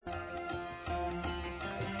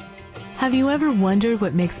Have you ever wondered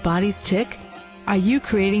what makes bodies tick? Are you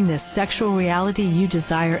creating the sexual reality you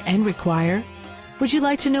desire and require? Would you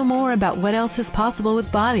like to know more about what else is possible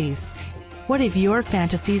with bodies? What if your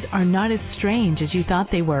fantasies are not as strange as you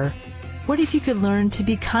thought they were? What if you could learn to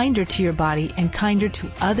be kinder to your body and kinder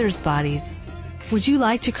to others' bodies? Would you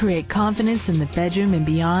like to create confidence in the bedroom and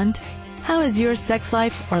beyond? How has your sex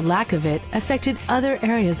life or lack of it affected other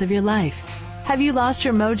areas of your life? Have you lost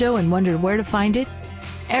your mojo and wondered where to find it?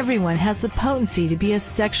 Everyone has the potency to be a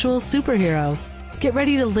sexual superhero. Get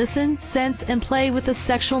ready to listen, sense, and play with the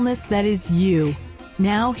sexualness that is you.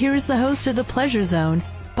 Now, here is the host of The Pleasure Zone,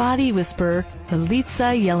 Body Whisperer,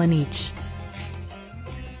 Milica Jelenic.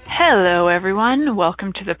 Hello, everyone.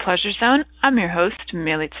 Welcome to The Pleasure Zone. I'm your host,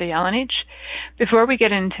 Milica Jelenic. Before we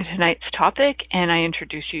get into tonight's topic and I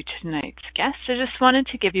introduce you to tonight's guest, I just wanted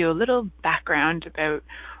to give you a little background about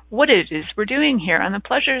what it is we're doing here on The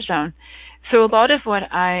Pleasure Zone. So a lot of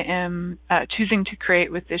what I am choosing to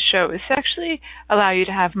create with this show is to actually allow you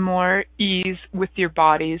to have more ease with your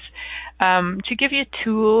bodies, to give you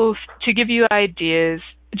tools, to give you ideas,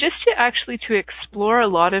 just to actually to explore a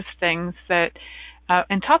lot of things that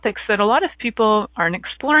and topics that a lot of people aren't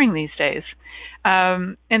exploring these days.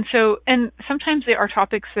 And sometimes they are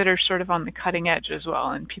topics that are sort of on the cutting edge as well,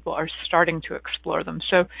 and people are starting to explore them.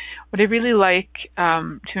 So what I really like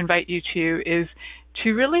to invite you to is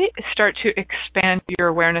to really start to expand your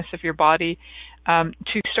awareness of your body,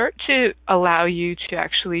 to start to allow you to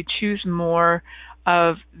actually choose more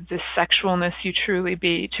of the sexualness you truly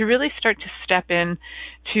be, to really start to step in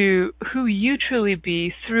to who you truly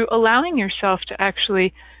be through allowing yourself to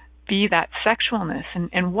actually be that sexualness.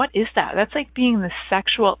 And what is that? That's like being the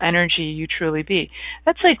sexual energy you truly be.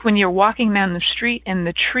 That's like when you're walking down the street and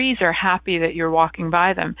the trees are happy that you're walking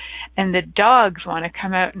by them, and the dogs want to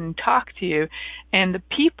come out and talk to you, and the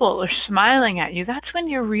people are smiling at you. That's when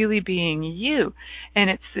you're really being you. And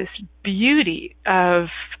it's this beauty of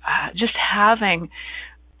just having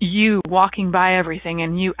you walking by everything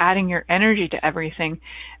and you adding your energy to everything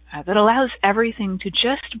that allows everything to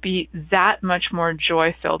just be that much more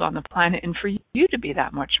joy-filled on the planet, and for you to be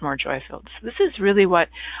that much more joy-filled. So this is really what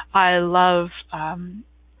I love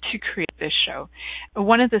to create this show.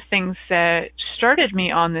 One of the things that started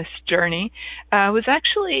me on this journey was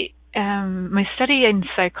actually my study in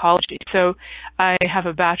psychology. So I have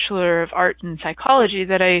a Bachelor of Art in Psychology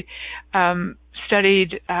that I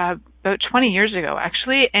studied about 20 years ago,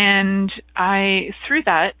 actually, and through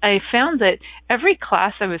that, I found that every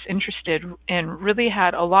class I was interested in really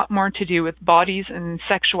had a lot more to do with bodies and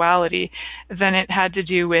sexuality than it had to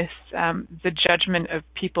do with the judgment of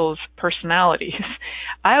people's personalities.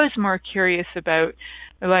 I was more curious about,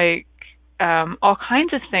 all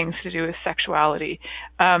kinds of things to do with sexuality.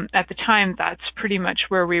 At the time, that's pretty much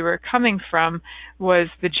where we were coming from, was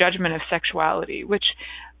the judgment of sexuality, which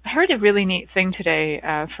I heard a really neat thing today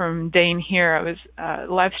from Dane here. I was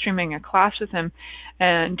live streaming a class with him,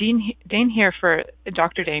 and Dr. Dane here, for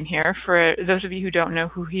those of you who don't know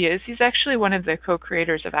who he is, he's actually one of the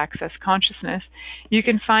co-creators of Access Consciousness. You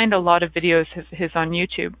can find a lot of videos of his on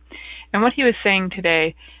YouTube. And what he was saying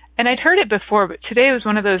today, and I'd heard it before, but today was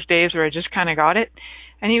one of those days where I just kind of got it,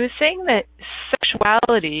 and he was saying that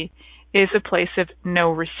sexuality is a place of no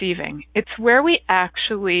receiving. It's where we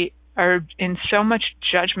actually are in so much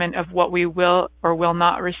judgment of what we will or will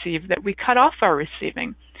not receive that we cut off our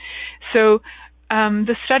receiving. So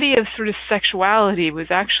the study of sort of sexuality was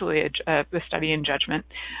actually a study in judgment,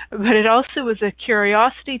 but it also was a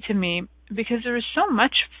curiosity to me because there was so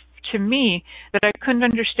much to me that I couldn't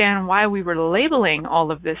understand why we were labeling all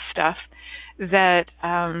of this stuff, that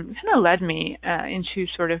kind of led me into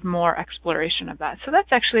sort of more exploration of that. So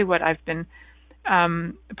that's actually what I've been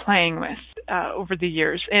playing with over the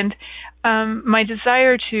years. And my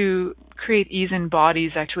desire to create ease in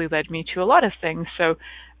bodies actually led me to a lot of things. So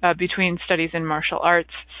between studies in martial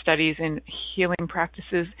arts, studies in healing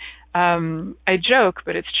practices, I joke,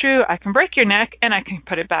 but it's true, I can break your neck and I can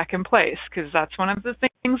put it back in place, because that's one of the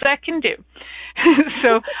things I can do.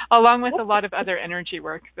 So along with a lot of other energy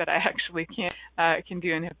work that I actually can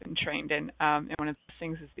do and have been trained in, and one of the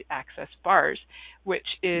things is the Access Bars, which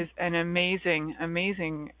is an amazing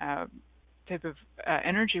type of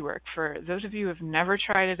energy work. For those of you who have never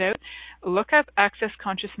tried it out, look up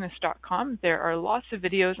accessconsciousness.com. There are lots of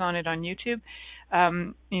videos on it on YouTube.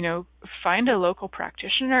 Find a local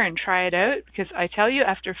practitioner and try it out, because I tell you,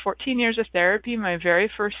 after 14 years of therapy, my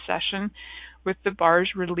very first session with the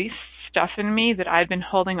bars released stuff in me that I'd been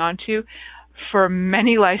holding on to for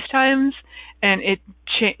many lifetimes, and it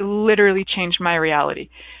literally changed my reality.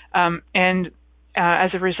 And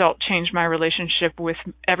as a result, changed my relationship with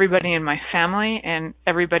everybody in my family and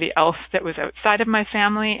everybody else that was outside of my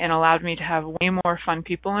family, and allowed me to have way more fun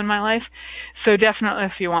people in my life. So definitely,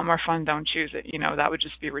 if you want more fun, don't choose it. That would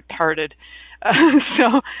just be retarded.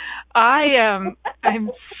 So I'm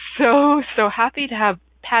so happy to have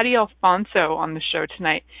Patty Alfonso on the show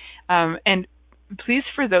tonight. And please,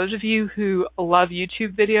 for those of you who love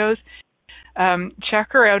YouTube videos, check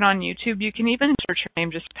her out on YouTube. You can even search her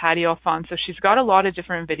name, just Patty Alfonso. She's got a lot of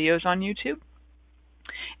different videos on YouTube.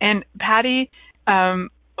 And Patty, I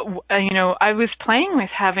was playing with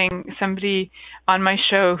having somebody on my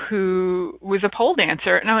show who was a pole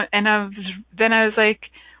dancer, and I was like,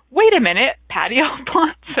 wait a minute, Patty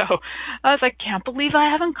Alfonso. I was like, can't believe I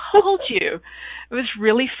haven't called you. It was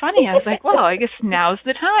really funny. I was like, well, I guess now's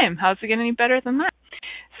the time. How's it get any better than that?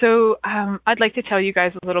 So I'd like to tell you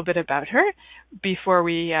guys a little bit about her before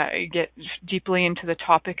we get deeply into the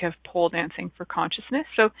topic of pole dancing for consciousness.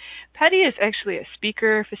 So Patty is actually a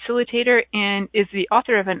speaker, facilitator, and is the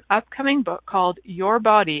author of an upcoming book called Your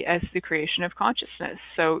Body as the Creation of Consciousness.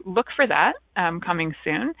 So look for that coming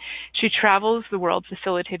soon. She travels the world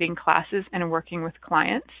facilitating classes and working with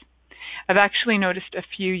clients. I've actually noticed a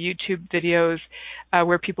few YouTube videos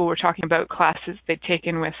where people were talking about classes they'd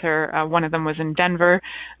taken with her. One of them was in Denver.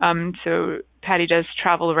 So Patty does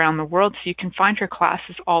travel around the world, so you can find her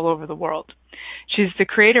classes all over the world. She's the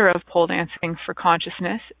creator of Pole Dancing for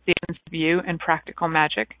Consciousness, The Essence of You, and Practical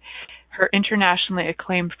Magic. Her internationally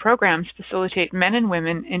acclaimed programs facilitate men and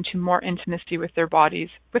women into more intimacy with their bodies,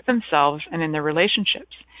 with themselves, and in their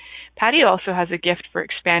relationships. Patty also has a gift for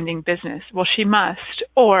expanding business. Well, she must,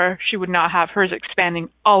 or she would not have hers expanding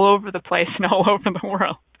all over the place and all over the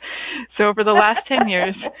world. So over the last 10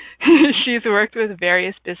 years, she's worked with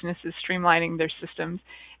various businesses streamlining their systems,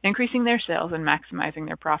 increasing their sales, and maximizing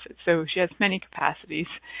their profits. So she has many capacities,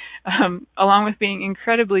 along with being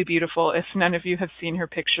incredibly beautiful. If none of you have seen her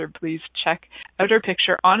picture, please check out her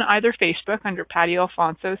picture on either Facebook under Patty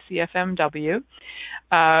Alfonso, CFMW.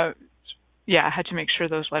 I had to make sure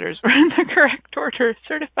those letters were in the correct order.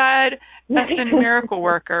 Certified Essence Miracle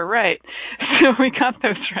Worker, right. So we got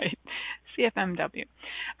those right. CFMW.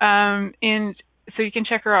 And so you can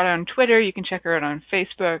check her out on Twitter. You can check her out on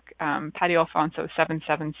Facebook, Patty Alfonso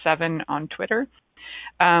 777 on Twitter.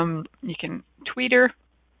 You can tweet her.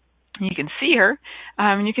 You can see her,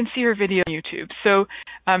 and you can see her video on YouTube. So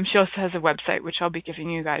she also has a website, which I'll be giving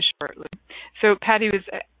you guys shortly. So Patty was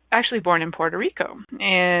actually born in Puerto Rico,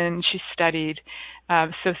 and she studied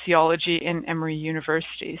sociology in Emory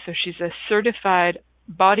University. So she's a certified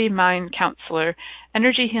body-mind counselor,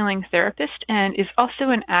 energy healing therapist, and is also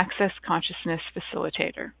an access consciousness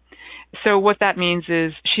facilitator. So what that means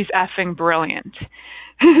is she's effing brilliant.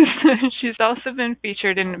 She's also been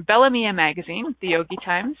featured in Bella Mia magazine, The Yogi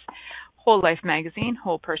Times, Whole Life magazine,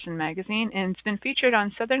 Whole Person magazine, and it's been featured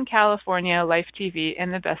on Southern California Life TV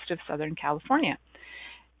and the Best of Southern California.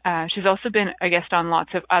 She's also been a guest on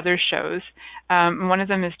lots of other shows. One of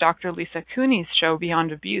them is Dr. Lisa Cooney's show,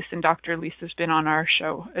 Beyond Abuse, and Dr. Lisa's been on our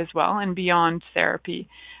show as well, and Beyond Therapy,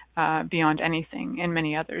 Beyond Anything, and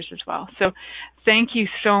many others as well. So thank you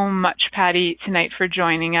so much, Patty, tonight for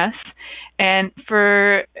joining us and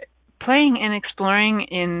for playing and exploring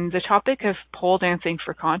in the topic of pole dancing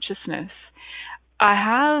for consciousness. I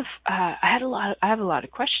have a lot of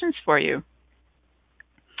questions for you.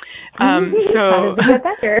 So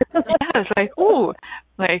yeah, I was like, ooh,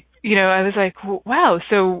 I was like, wow.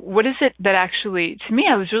 So what is it that actually, to me,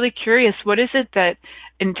 I was really curious. What is it that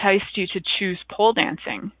enticed you to choose pole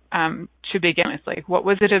dancing to begin with? Like, what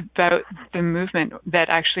was it about the movement that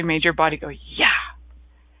actually made your body go, yeah?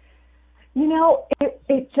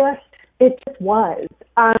 It just was.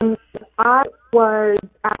 I was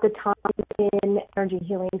at the time in energy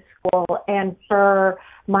healing school, and for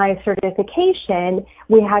my certification,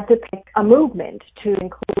 we had to pick a movement to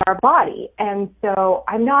include our body. And so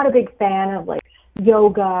I'm not a big fan of like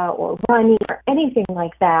yoga or running or anything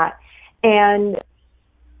like that. And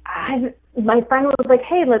my friend was like,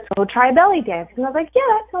 hey, let's go try belly dancing. And I was like, yeah,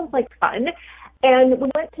 that sounds like fun. And we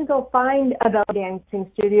went to go find a belly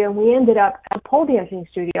dancing studio, and we ended up at a pole dancing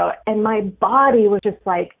studio, and my body was just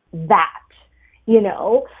like that.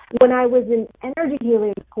 When I was in energy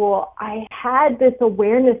healing school, I had this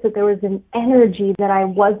awareness that there was an energy that I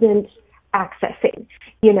wasn't accessing,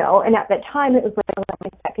 and at that time it was like around my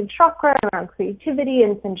second chakra, around creativity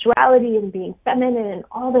and sensuality and being feminine and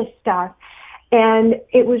all this stuff. And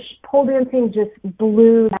it was, pole dancing just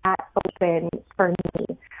blew that open for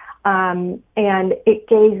me. And it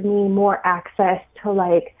gave me more access to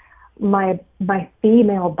like my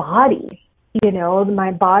female body,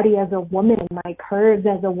 my body as a woman, my curves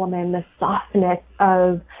as a woman, the softness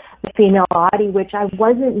of the female body, which I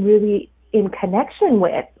wasn't really in connection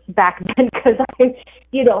with back then because I,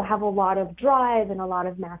 have a lot of drive and a lot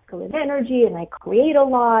of masculine energy and I create a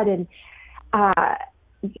lot. And,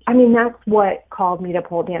 that's what called me to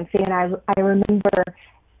pole dancing. And I remember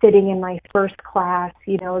sitting in my first class,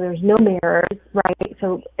 there's no mirrors, right?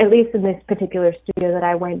 So at least in this particular studio that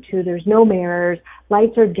I went to, there's no mirrors,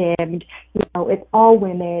 lights are dimmed, it's all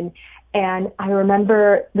women. And I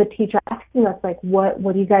remember the teacher asking us, like, what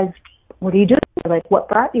are you doing? Like, what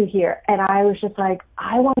brought you here? And I was just like,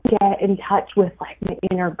 I want to get in touch with, like, my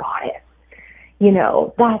inner goddess.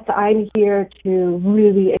 I'm here to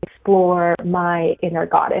really explore my inner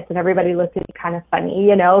goddess. And everybody looked at me kind of funny,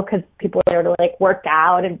 because people are there to, like, work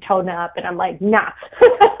out and tone up. And I'm like, nah.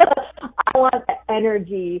 I want the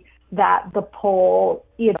energy that the pole,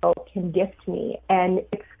 can gift me. And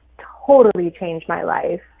it's totally changed my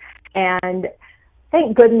life. And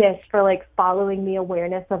thank goodness for, like, following the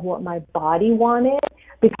awareness of what my body wanted,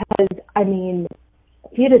 because,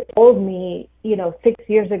 if you'd have told me, 6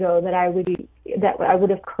 years ago that I would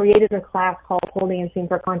have created a class called Pole Dancing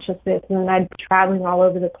for Consciousness, and then I'd be traveling all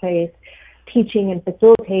over the place, teaching and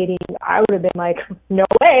facilitating, I would have been like, no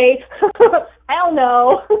way, hell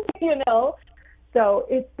no, So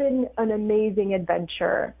it's been an amazing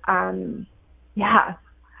adventure.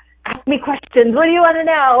 Ask me questions. What do you want to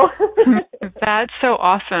know? That's so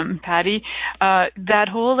awesome, Patty. That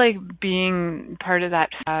whole, like, being part of that,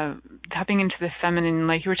 tapping into the feminine,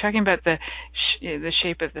 like you were talking about the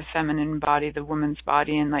shape of the feminine body, the woman's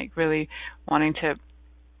body, and, like, really wanting to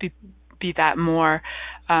be that more.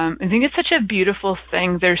 I think it's such a beautiful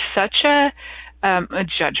thing. There's such a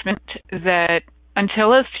judgment that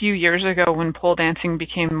until a few years ago, when pole dancing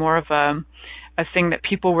became more of a thing that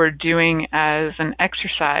people were doing as an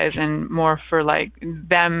exercise and more for, like,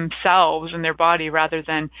 themselves and their body rather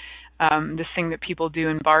than this thing that people do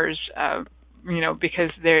in bars,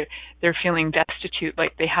 because they're feeling destitute,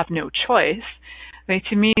 like they have no choice. Like,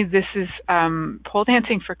 to me, this is pole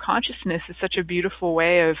dancing for consciousness is such a beautiful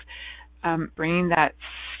way of bringing that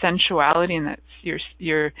sensuality and that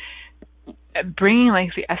your bringing,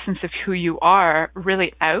 like, the essence of who you are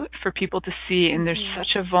really out for people to see, and there's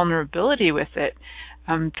such a vulnerability with it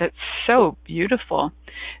that's so beautiful.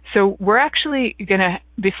 So we're actually gonna,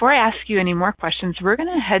 before I ask you any more questions, we're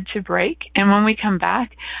gonna head to break, and when we come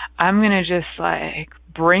back, I'm gonna just, like,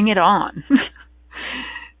 bring it on.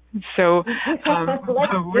 So let's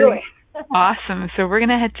do it. Awesome. So we're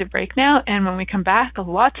gonna head to break now, and when we come back,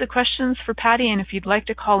 lots of questions for Patty, and if you'd like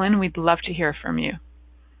to call in, we'd love to hear from you.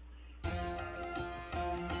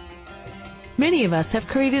 Many of us have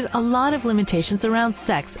created a lot of limitations around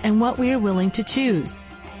sex and what we are willing to choose.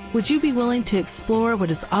 Would you be willing to explore what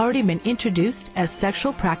has already been introduced as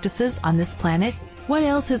sexual practices on this planet? What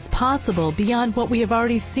else is possible beyond what we have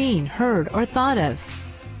already seen, heard, or thought of?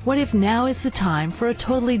 What if now is the time for a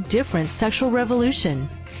totally different sexual revolution?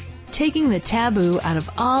 Taking the taboo out of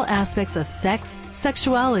all aspects of sex,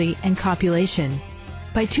 sexuality, and copulation.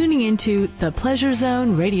 By tuning into the Pleasure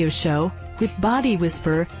Zone radio show with body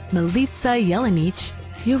whisperer Milica Jelenic,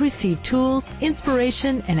 you'll receive tools,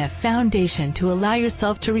 inspiration, and a foundation to allow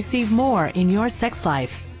yourself to receive more in your sex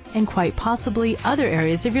life, and quite possibly other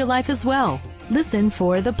areas of your life as well. Listen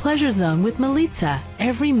for The Pleasure Zone with Milica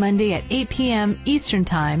every Monday at 8 p.m. Eastern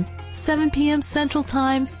Time, 7 p.m. Central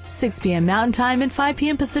Time, 6 p.m. Mountain Time, and 5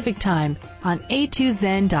 p.m. Pacific Time on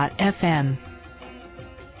a2zen.fm.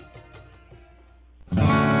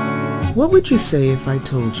 What would you say if I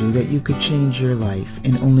told you that you could change your life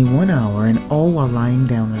in only 1 hour and all while lying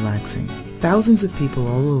down relaxing? Thousands of people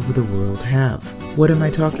all over the world have. What am I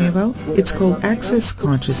talking about? It's called Access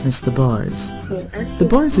Consciousness, the bars. The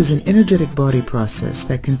bars is an energetic body process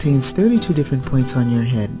that contains 32 different points on your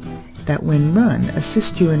head that, when run,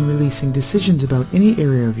 assist you in releasing decisions about any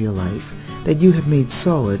area of your life that you have made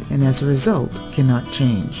solid and as a result cannot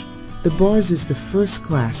change. The bars is the first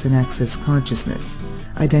class in Access Consciousness,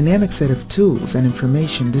 a dynamic set of tools and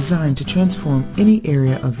information designed to transform any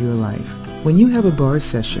area of your life. When you have a bars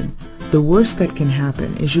session, the worst that can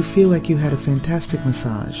happen is you feel like you had a fantastic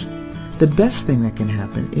massage. The best thing that can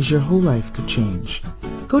happen is your whole life could change.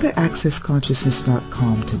 Go to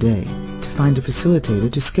accessconsciousness.com today to find a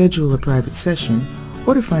facilitator to schedule a private session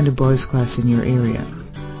or to find a bars class in your area.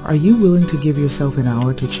 Are you willing to give yourself an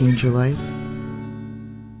hour to change your life?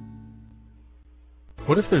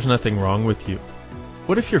 What if there's nothing wrong with you?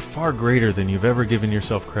 What if you're far greater than you've ever given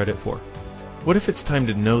yourself credit for? What if it's time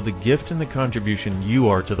to know the gift and the contribution you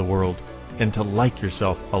are to the world and to like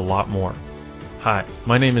yourself a lot more? Hi,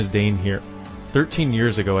 my name is Dane here. 13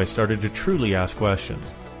 years ago, I started to truly ask questions.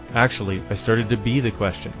 Actually, I started to be the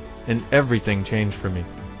question, and everything changed for me.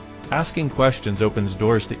 Asking questions opens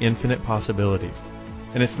doors to infinite possibilities.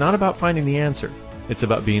 And it's not about finding the answer, it's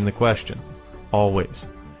about being the question. Always.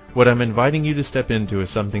 What I'm inviting you to step into is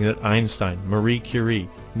something that Einstein, Marie Curie,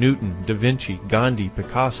 Newton, Da Vinci, Gandhi,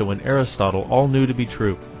 Picasso, and Aristotle all knew to be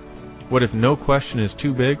true. What if no question is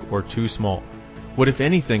too big or too small? What if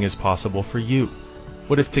anything is possible for you?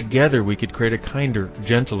 What if together we could create a kinder,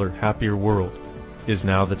 gentler, happier world? Is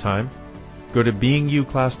now the time? Go to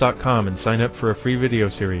beingyouclass.com and sign up for a free video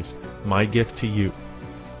series, My Gift to You.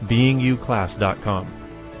 beingyouclass.com.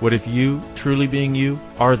 What if you, truly being you,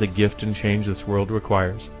 are the gift and change this world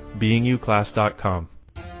requires? beingyouclass.com.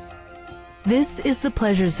 This is the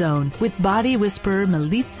Pleasure Zone with body whisperer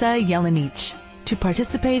Milica Jelenic. To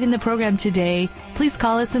participate in the program today, please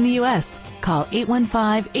call us in the U.S. Call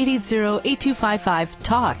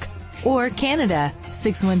 815-880-8255-TALK or Canada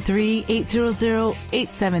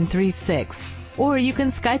 613-800-8736. Or you can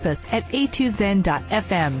Skype us at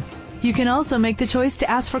a2zen.fm. You can also make the choice to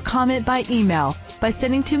ask for comment by email by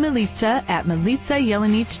sending to Milica at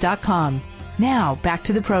milicajelenic.com. Now, back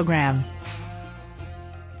to the program.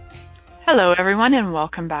 Hello, everyone, and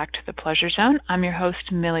welcome back to the Pleasure Zone. I'm your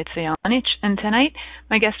host, Milica Jelenic, and tonight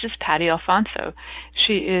my guest is Patty Alfonso.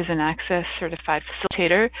 She is an Access Certified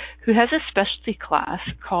Facilitator who has a specialty class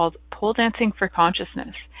called Pole Dancing for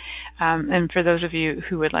Consciousness. And for those of you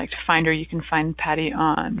who would like to find her, you can find Patty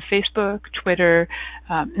on Facebook, Twitter,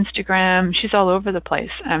 Instagram. She's all over the place,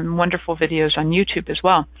 and wonderful videos on YouTube as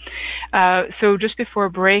well. So just before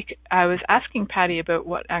break, I was asking Patty about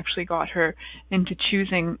what actually got her into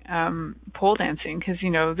choosing pole dancing, because, you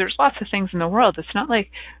know, there's lots of things in the world. It's not like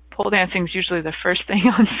pole dancing is usually the first thing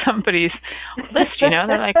on somebody's list, you know.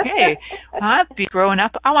 They're like, hey, I'll be growing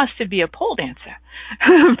up, I want to be a pole dancer.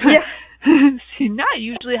 Yeah. See, not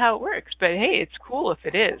usually how it works, but hey, it's cool if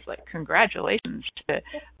it is. Like, congratulations to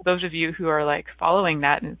those of you who are like following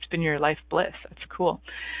that, and it's been your life bliss. That's cool.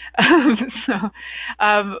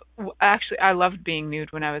 Actually, I loved being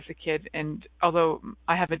nude when I was a kid, and although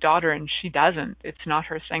I have a daughter and she doesn't, it's not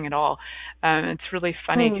her thing at all. It's really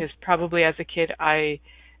funny because probably as a kid, I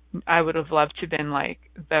would have loved to have been like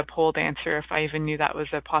the pole dancer if I even knew that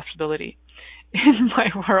was a possibility in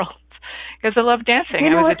my world. Because I love dancing.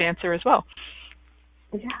 I was a dancer as well.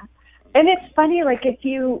 Yeah. And it's funny, like, if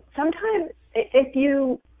you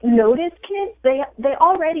notice kids, they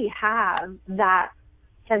already have that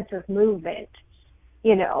sense of movement.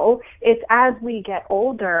 You know, it's as we get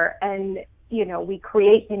older and, you know, we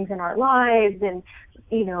create things in our lives and,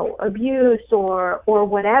 you know, abuse or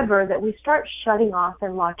whatever, that we start shutting off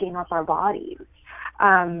and locking up our bodies.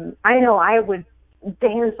 I know I would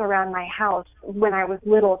dance around my house when I was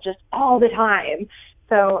little just all the time.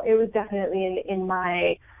 So it was definitely in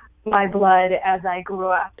my blood as I grew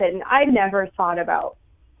up. And I never thought about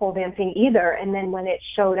pole dancing either. And then when it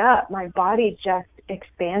showed up, my body just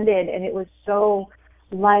expanded and it was so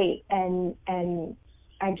light and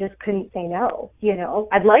I just couldn't say no, you know.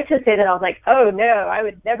 I'd like to say that I was like, oh no, I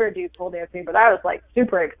would never do pole dancing, but I was like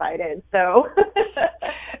super excited. So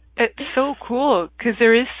it's so cool because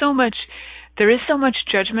there is so much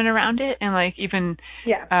judgment around it, and like even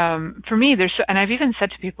for me, and I've even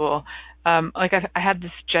said to people, like I had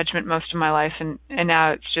this judgment most of my life, and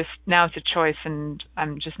now it's a choice, and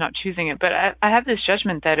I'm just not choosing it. But I have this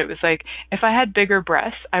judgment that it was like if I had bigger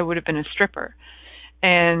breasts, I would have been a stripper,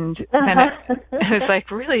 and then it was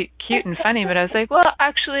like really cute and funny. But I was like, well,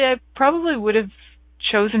 actually, I probably would have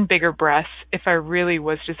chosen bigger breasts if I really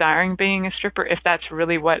was desiring being a stripper, if that's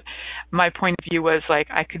really what my point of view was, like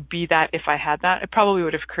I could be that if I had that. I probably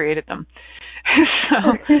would have created them.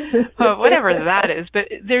 So whatever that is. But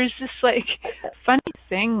there's this like funny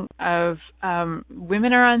thing of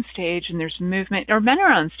women are on stage and there's movement, or men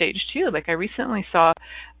are on stage too. Like I recently saw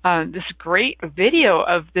this great video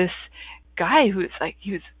of this guy who's like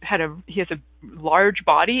he has a large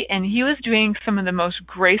body, and he was doing some of the most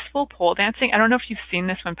graceful pole dancing. I don't know if you've seen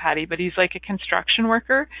this one, Patty, but he's like a construction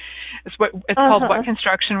worker. It's called What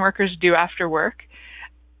Construction Workers Do After Work.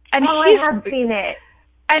 And I have seen it.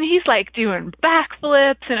 And he's like doing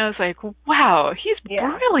backflips, and I was like, wow, he's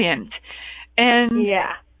brilliant. And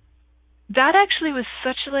that actually was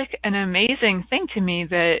such like an amazing thing to me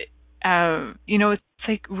that you know, it's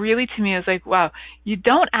like really to me, it's like, wow, you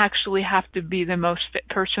don't actually have to be the most fit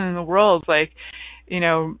person in the world, like, you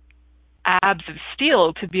know, abs of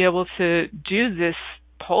steel to be able to do this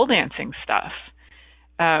pole dancing stuff.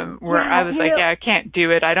 Where I was like, I can't do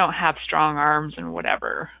it. I don't have strong arms and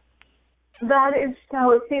whatever. That is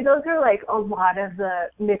so, see, those are like a lot of the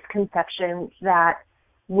misconceptions that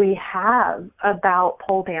we have about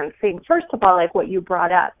pole dancing. First of all, like what you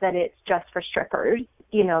brought up, that it's just for strippers,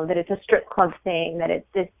 that it's a strip club thing, that it's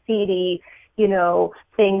this seedy,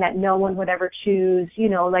 thing that no one would ever choose,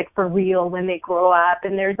 like for real when they grow up.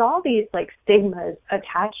 And there's all these like stigmas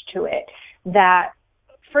attached to it that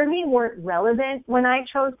for me weren't relevant when I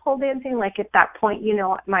chose pole dancing. Like at that point,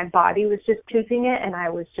 my body was just choosing it and I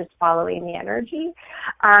was just following the energy.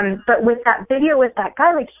 But with that video with that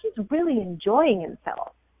guy, like he's really enjoying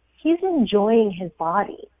himself. He's enjoying his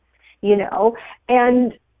body,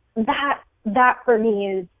 and that for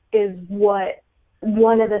me is what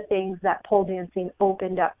one of the things that pole dancing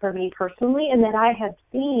opened up for me personally, and that I have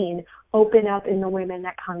seen open up in the women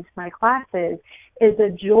that come to my classes, is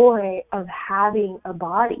a joy of having a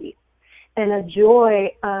body and a joy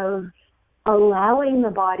of allowing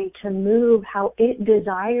the body to move how it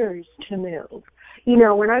desires to move.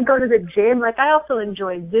 When I go to the gym, like I also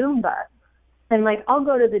enjoy Zumba, and like I'll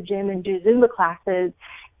go to the gym and do Zumba classes,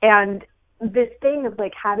 and this thing of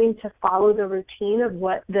like having to follow the routine of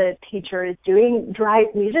what the teacher is doing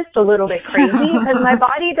drives me just a little bit crazy because my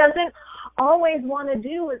body doesn't always want to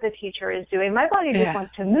do what the teacher is doing. My body just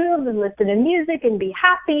wants to move and listen to music and be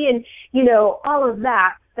happy and, all of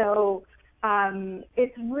that. So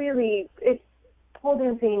it's pole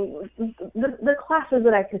dancing. The classes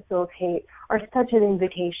that I facilitate are such an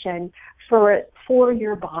invitation for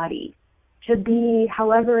your body to be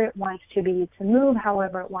however it wants to be, to move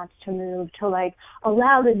however it wants to move, to like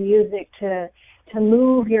allow the music to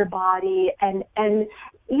move your body. And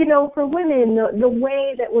for women, the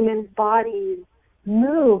way that women's bodies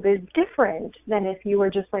move is different than if you were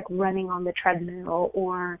just like running on the treadmill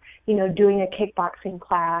or, doing a kickboxing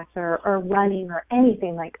class or running or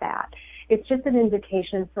anything like that. It's just an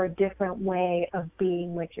invitation for a different way of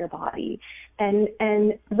being with your body. And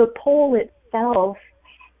the pole itself,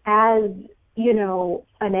 as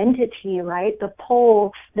an entity, right? The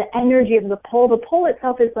pole, the energy of the pole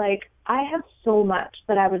itself is like, I have so much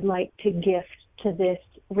that I would like to gift to this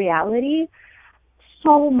reality,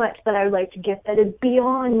 so much that I would like to gift that is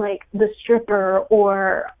beyond like the stripper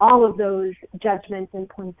or all of those judgments and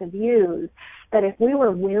points of views, that if we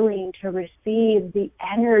were willing to receive the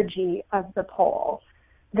energy of the pole,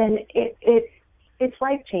 then it's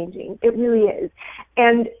life-changing. It really is.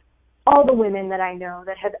 And all the women that I know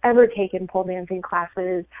that have ever taken pole dancing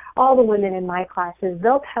classes, all the women in my classes,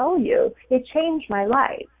 they'll tell you, it changed my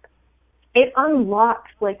life. It unlocks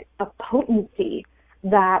like a potency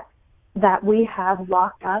that we have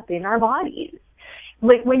locked up in our bodies.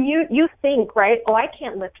 Like when you think, right, oh, I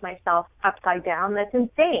can't lift myself upside down, that's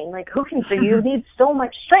insane. Like who can, so you need so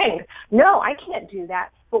much strength. No, I can't do that.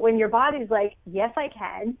 But when your body's like, yes, I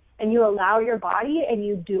can, and you allow your body and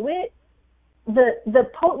you do it, the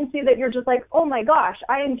potency that you're just like, oh my gosh,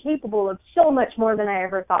 I am capable of so much more than I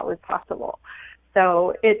ever thought was possible.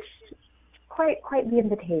 So it's quite the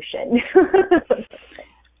invitation.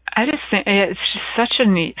 I just think it's just such a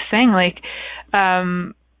neat thing. Like,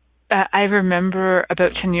 I remember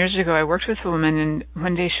about 10 years ago, I worked with a woman, and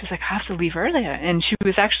one day she was like, I have to leave early. And she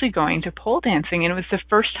was actually going to pole dancing, and it was the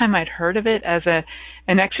first time I'd heard of it as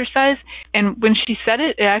an exercise. And when she said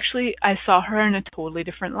it, I saw her in a totally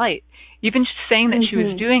different light. Even just saying that she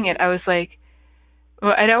was doing it, I was like,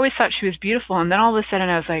 well, I'd always thought she was beautiful, and then all of a sudden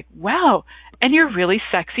I was like, wow, and you're really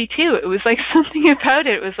sexy too. It was like something about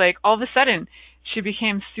it. It was like all of a sudden she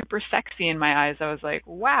became super sexy in my eyes. I was like,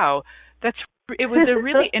 wow, it was a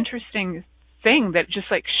really interesting thing that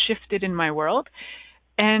just like shifted in my world.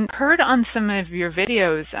 And heard on some of your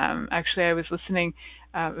videos, actually I was listening,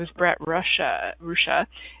 it was Brett Rusha.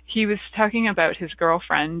 He was talking about his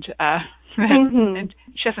girlfriend, and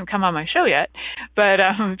she hasn't come on my show yet, but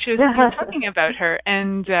he was talking about her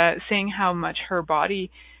and saying how much her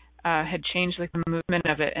body had changed, like the movement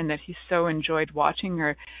of it, and that he so enjoyed watching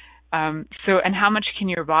her. And how much can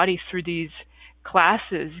your body through these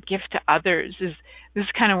classes give to others? This is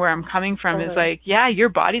kind of where I'm coming from, is like, yeah, your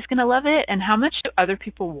body's going to love it, and how much do other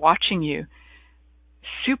people watching you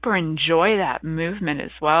super enjoy that movement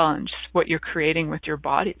as well, and just what you're creating with your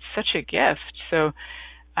body. It's such a gift. So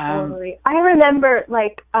totally. I remember it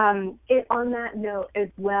on that note as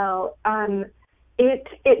well, it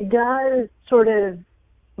does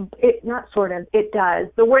it does.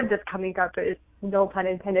 The word that's coming up is no pun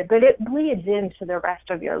intended, but it bleeds into the rest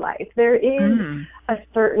of your life. There is a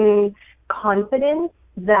certain confidence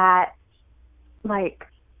that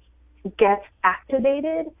gets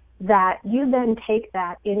activated, that you then take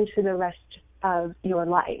that into the rest of your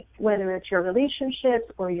life, whether it's your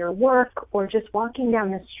relationships or your work or just walking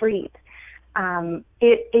down the street.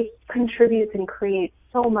 it contributes and creates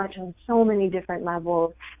so much on so many different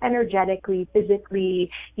levels, energetically,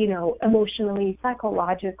 physically, emotionally,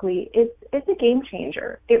 psychologically. It's a game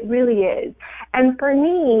changer. It really is. And for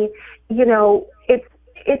me,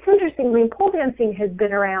 it's interesting. I mean, pole dancing has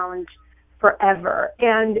been around forever,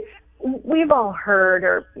 and we've all heard,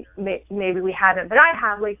 or maybe we haven't, but I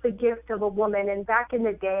have, like, the gift of a woman. And back in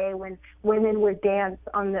the day when women would dance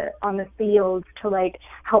on the fields to, like,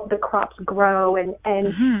 help the crops grow, and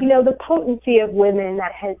the potency of women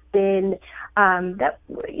that has been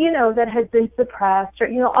that has been suppressed, or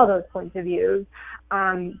all those points of views.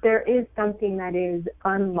 There is something that is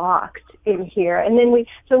unlocked in here, and then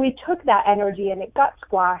we took that energy and it got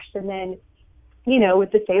squashed, and then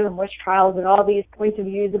with the Salem witch trials and all these points of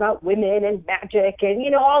views about women and magic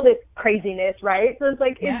and, all this craziness, right? So it's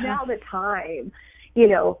like, Is now the time,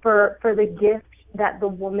 for the gift that a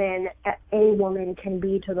woman can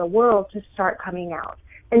be to the world to start coming out?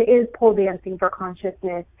 And is pole dancing for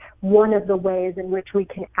consciousness one of the ways in which we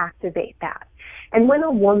can activate that? And when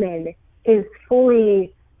a woman is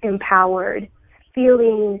fully empowered,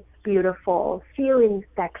 feeling beautiful, feeling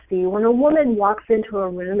sexy, when a woman walks into a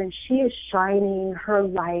room and she is shining her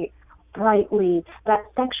light brightly, that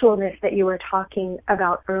sexualness that you were talking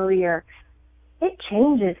about earlier, it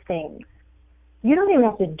changes things. You don't even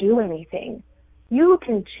have to do anything. You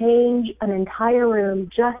can change an entire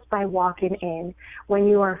room just by walking in when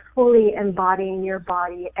you are fully embodying your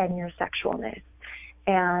body and your sexualness.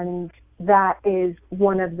 And that is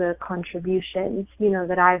one of the contributions,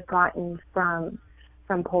 that I've gotten from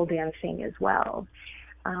pole dancing as well.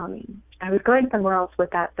 I was going somewhere else with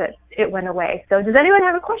that, but it went away. So does anyone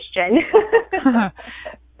have a question?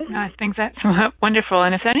 I think that's wonderful.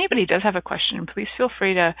 And if anybody does have a question, please feel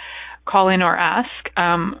free to call in or ask.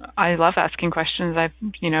 I love asking questions. I,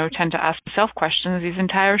 tend to ask myself questions these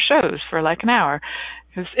entire shows for like an hour.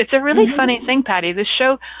 It's a really funny thing, Patty. This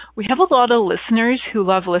show, we have a lot of listeners who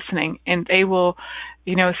love listening, and they will,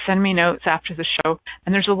 send me notes after the show.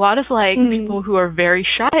 And there's a lot of people who are very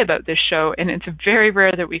shy about this show, and it's very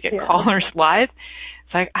rare that we get callers live.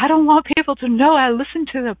 It's like, I don't want people to know I listen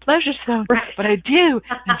to the Pleasure Zone, but I do.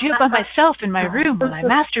 I do it by myself in my room when I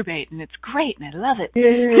masturbate, and it's great, and I love it.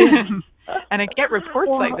 And I get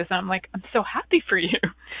reports like this, and I'm like, I'm so happy for you.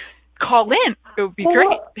 Call in. It would be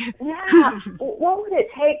great. Yeah. What would it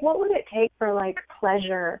take? What would it take for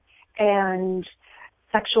pleasure and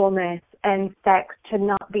sexualness and sex to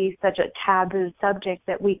not be such a taboo subject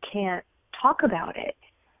that we can't talk about it?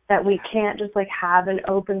 That we can't just have an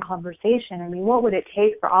open conversation? I mean, what would it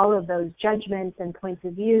take for all of those judgments and points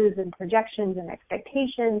of views and projections and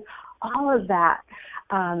expectations, all of that?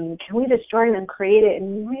 Can we destroy them and create it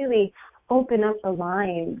and really open up the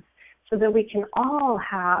lines so that we can all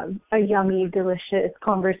have a yummy, delicious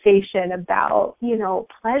conversation about,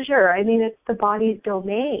 pleasure? I mean, it's the body's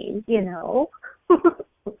domain,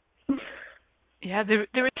 Yeah, there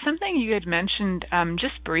was something you had mentioned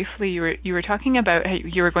just briefly. You were talking about how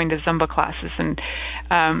you were going to Zumba classes, and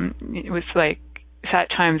it was at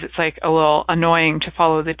times it's a little annoying to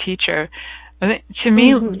follow the teacher. I think, to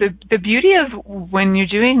me, the beauty of when you're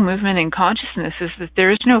doing movement and consciousness is that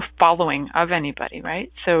there is no following of anybody,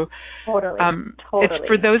 right? So totally. It's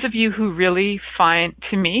for those of you who really find,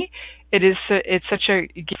 to me, it's such a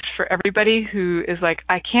gift for everybody who is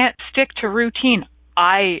I can't stick to routine.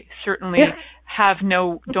 I certainly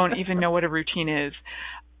don't even know what a routine is.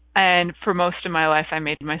 And for most of my life, I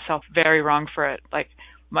made myself very wrong for it.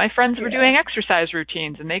 My friends were doing exercise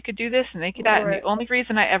routines, and they could do this and they could that. Right. And the only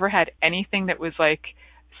reason I ever had anything that was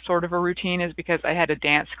sort of a routine is because I had a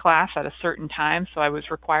dance class at a certain time, so I was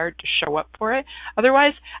required to show up for it.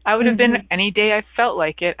 Otherwise, I would have been, any day I felt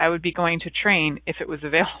like it, I would be going to train if it was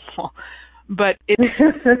available. But it's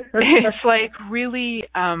really,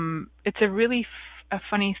 it's a really a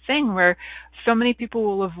funny thing where so many people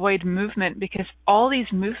will avoid movement because all these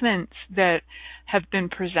movements that have been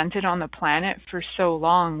presented on the planet for so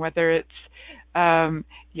long, whether it's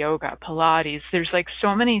yoga, Pilates, there's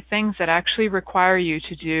so many things that actually require you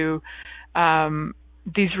to do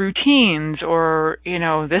these routines or,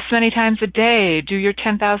 this many times a day, do your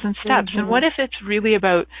 10,000 steps. And what if it's really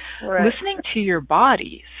about listening to your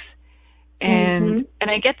bodies? And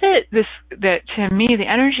I get that to me, the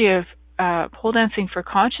energy of pole dancing for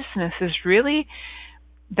consciousness is really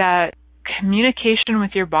that communication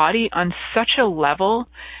with your body on such a level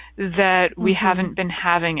that we haven't been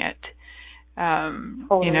having it, and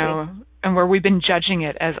where we've been judging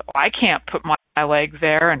it as, I can't put my leg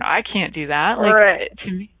there and I can't do that.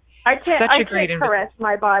 To me, I can't caress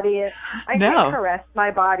my body. I can't caress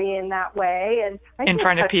my body in that way, and I in can't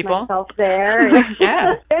front of touch people. myself there.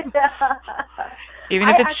 Yeah. Even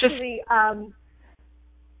if it's actually,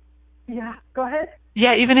 yeah. Go ahead.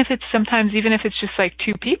 Yeah, even if it's just like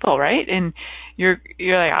two people, right? And you're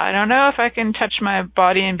like, I don't know if I can touch my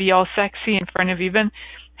body and be all sexy in front of even.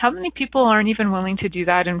 How many people aren't even willing to do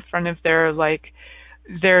that in front of their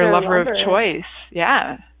lover of choice?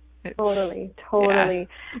 Yeah. Totally. Yeah.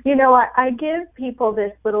 You know, I give people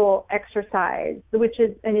this little exercise, which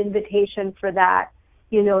is an invitation for that,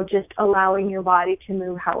 you know, just allowing your body to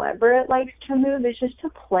move however it likes to move. It's just to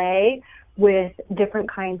play with different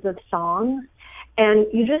kinds of songs. And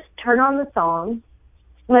you just turn on the song,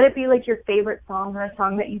 let it be like your favorite song or a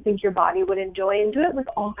song that you think your body would enjoy, and do it with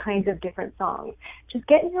all kinds of different songs. Just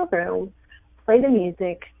get in your room, play the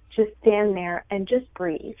music, just stand there and just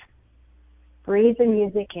breathe. Breathe the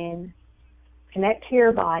music in, connect to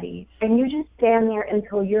your body, and you just stand there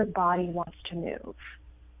until your body wants to move.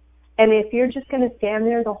 And if you're just going to stand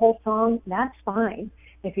there the whole song, that's fine.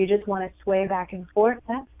 If you just want to sway back and forth,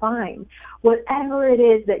 that's fine. Whatever it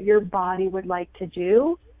is that your body would like to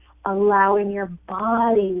do, allowing your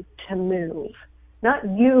body to move. Not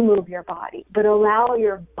you move your body, but allow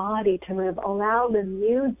your body to move. Allow the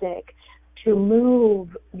music to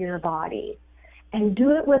move your body. And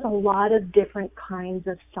do it with a lot of different kinds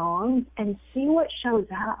of songs and see what shows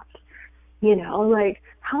up. You know, like,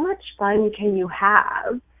 how much fun can you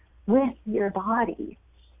have with your body?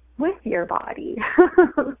 With your body.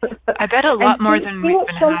 I bet a lot more than we've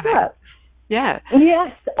been having. Up. Yeah.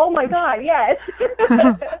 Yes. Oh my God, yes.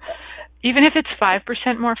 Even if it's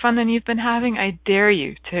 5% more fun than you've been having, I dare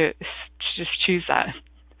you to just choose that.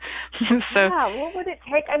 Yeah, what would it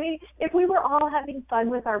take? I mean, if we were all having fun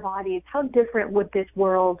with our bodies, how different would this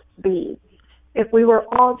world be? If we were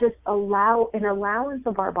all just an allowance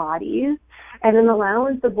of our bodies and an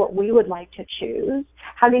allowance of what we would like to choose,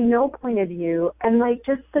 having no point of view, and like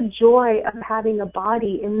just the joy of having a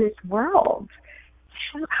body in this world.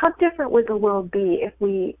 How different would the world be if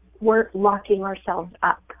we weren't locking ourselves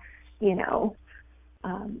up, you know?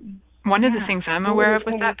 One of the things I'm aware of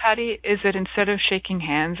with that, Patty, is that instead of shaking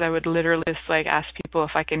hands, I would literally just ask people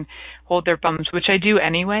if I can hold their bums, which I do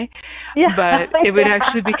anyway. Yeah. But it would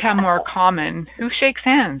actually become more common. Who shakes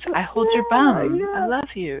hands? I hold your bum. Yeah. I love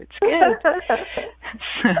you. It's good.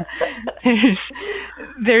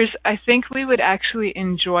 I think we would actually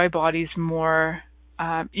enjoy bodies more,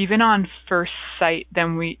 even on first sight,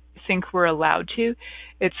 than we think we're allowed to.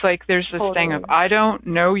 It's like there's this thing of, I don't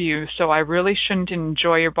know you, so I really shouldn't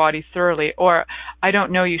enjoy your body thoroughly, or I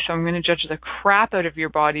don't know you, so I'm going to judge the crap out of your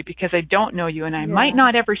body because I don't know you and I might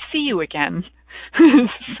not ever see you again. I'm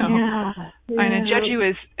going to judge you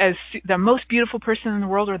as the most beautiful person in the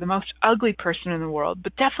world or the most ugly person in the world,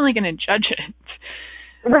 but definitely going to judge it.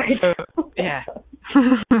 Right. So, yeah.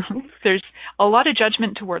 There's a lot of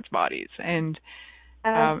judgment towards bodies, and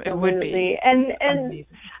it would be. And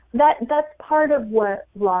that's part of what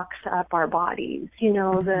locks up our bodies, you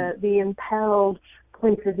know, the impelled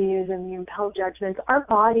points of views and the impelled judgments. Our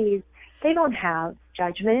bodies, they don't have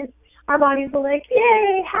judgment. Our bodies are like,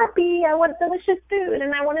 yay, happy, I want delicious food,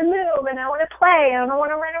 and I want to move, and I want to play, and I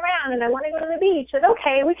want to run around, and I want to go to the beach, and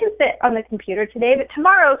okay, we can sit on the computer today, but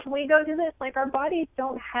tomorrow can we go do this? Like, our bodies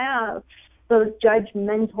don't have those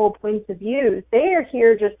judgmental points of views. They are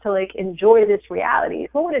here just to enjoy this reality.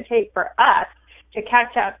 What would it take for us to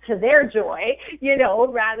catch up to their joy, you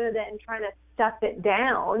know, rather than trying to stuff it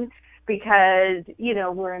down because, you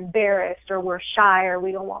know, we're embarrassed or we're shy or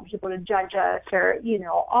we don't want people to judge us or, you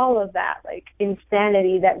know, all of that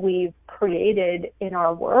insanity that we've created in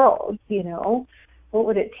our world, you know. What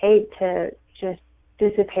would it take to just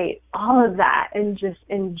dissipate all of that and just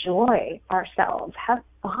enjoy ourselves? Have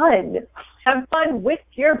fun with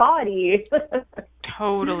your body.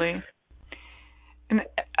 Totally.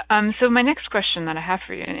 And so my next question that I have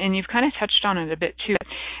for you, and you've kind of touched on it a bit too,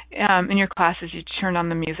 in your classes you turn on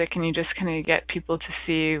the music and you just kind of get people to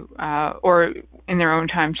see, or in their own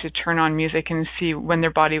time to turn on music and see when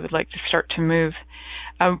their body would like to start to move,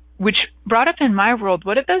 which brought up in my world,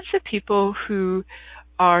 what about the people who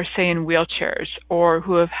are, say, in wheelchairs or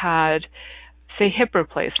who have had, say, hip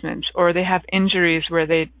replacement, or they have injuries where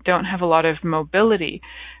they don't have a lot of mobility?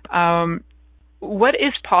 What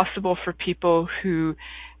is possible for people who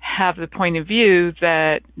have the point of view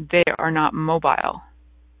that they are not mobile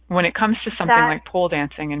when it comes to something like pole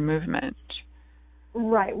dancing and movement?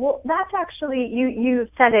 Right. Well, that's actually, you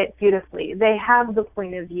said it beautifully. They have the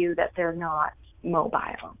point of view that they're not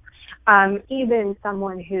mobile. Even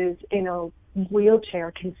someone who's in a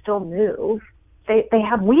wheelchair can still move. they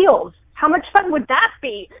have wheels. How much fun would that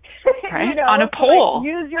be? Right, on a pole.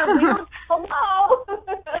 Use your wheels. Hello.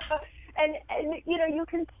 And you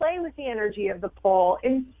can play with the energy of the pole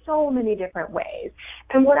in so many different ways.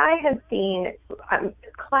 And what I have seen,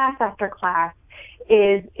 class after class,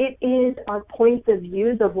 is it is our points of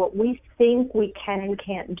views of what we think we can and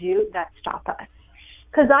can't do that stop us.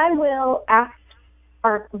 Because I will ask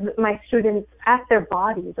my students, ask their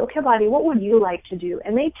bodies, okay, body, what would you like to do?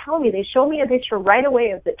 And they tell me, they show me a picture right away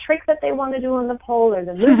of the trick that they want to do on the pole or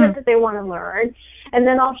the movement that they want to learn. And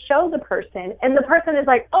then I'll show the person, and the person is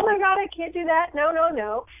like, oh my God, I can't do that. No, no,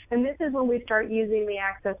 no. And this is when we start using the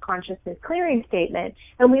Access Consciousness clearing statement.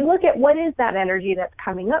 And we look at what is that energy that's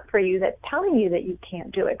coming up for you that's telling you that you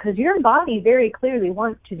can't do it, because your body very clearly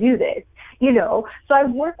wants to do this, So I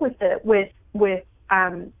work with the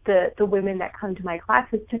women that come to my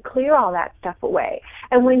classes to clear all that stuff away.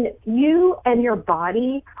 And when you and your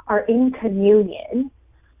body are in communion,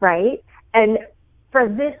 right, and for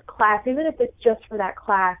this class, even if it's just for that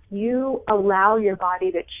class, you allow your body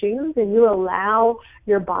to choose and you allow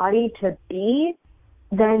your body to be,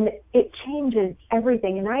 then it changes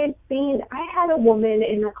everything. And I had a woman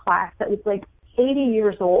in a class that was like 80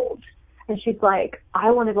 years old, and she's like,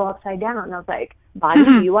 I want to go upside down. And I was like, body,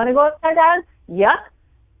 do you want to go upside down? Yep.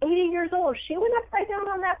 80 years old. She went upside down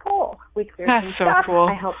on that pole. We cleared some stuff. Cool.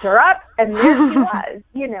 I helped her up, and there she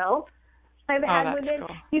was, I've had women,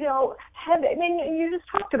 cool. You just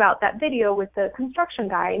talked about that video with the construction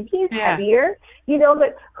guy, and he's Yeah. heavier,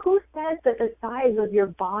 but who says that the size of your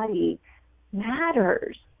body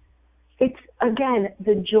matters? It's, again,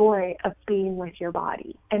 the joy of being with your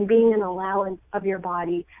body and being an allowance of your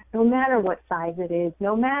body, no matter what size it is,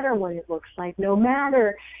 no matter what it looks like, no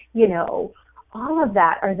matter, all of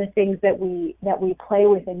that are the things that we play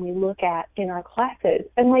with and we look at in our classes.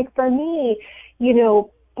 And like for me,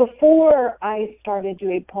 before I started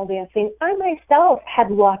doing pole dancing, I myself had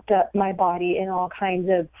locked up my body in all kinds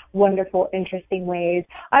of wonderful, interesting ways.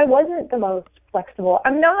 I wasn't the most flexible.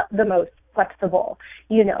 I'm not the most flexible,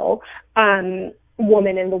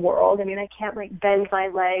 woman in the world. I mean, I can't bend my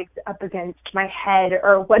legs up against my head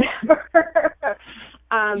or whatever.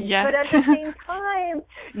 But at the same time,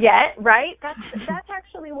 right? That's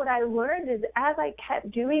actually what I learned is as I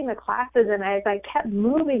kept doing the classes and as I kept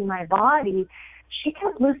moving my body, she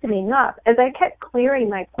kept loosening up. As I kept clearing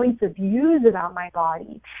my points of views about my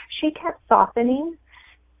body, she kept softening,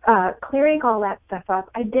 clearing all that stuff up.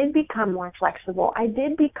 I did become more flexible. I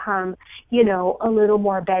did become, a little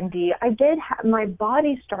more bendy. My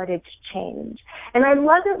body started to change. And I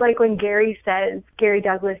love it like when Gary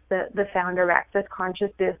Douglas, the founder of Access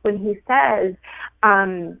Consciousness, when he says,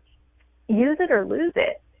 use it or lose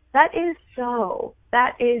it. That is so.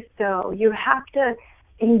 You have to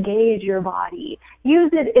engage your body.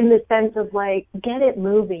 Use it in the sense of get it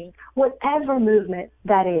moving. Whatever movement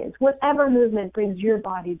that is, whatever movement brings your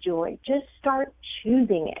body joy, just start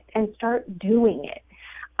choosing it and start doing it.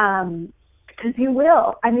 Because you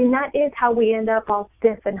will. I mean, that is how we end up all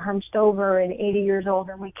stiff and hunched over and 80 years old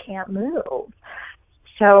and we can't move.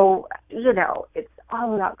 So, it's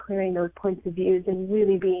all about clearing those points of views and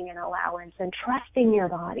really being an allowance and trusting your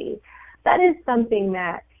body. That is something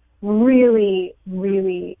that really,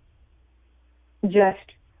 really just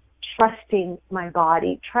trusting my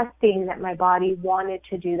body, trusting that my body wanted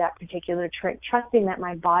to do that particular trick, trusting that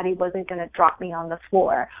my body wasn't going to drop me on the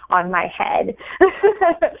floor on my head,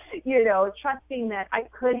 trusting that I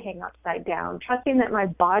could hang upside down, trusting that my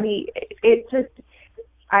body,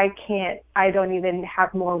 I don't even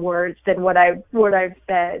have more words than what I've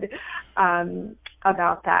said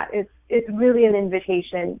about that. It's really an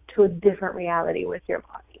invitation to a different reality with your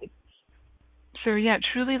body. So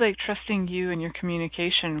truly trusting you and your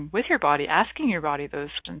communication with your body, asking your body those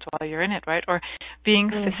questions while you're in it, right? Or being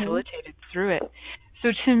facilitated through it. So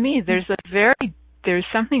to me, there's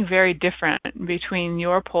something very different between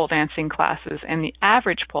your pole dancing classes and the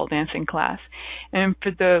average pole dancing class. And for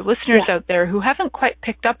the listeners out there who haven't quite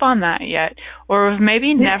picked up on that yet, or have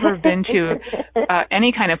maybe never been to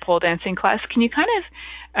any kind of pole dancing class, can you kind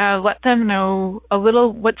of let them know a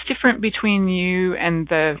little what's different between you and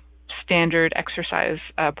the standard exercise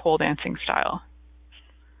pole dancing style?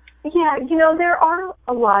 Yeah, there are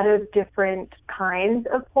a lot of different kinds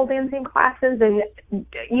of pole dancing classes, and,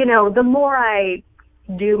 the more I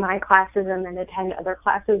do my classes and then attend other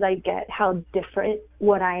classes, I get how different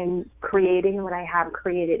what I'm creating and what I have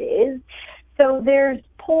created is. So there's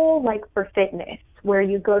pole for fitness, where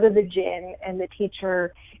you go to the gym and the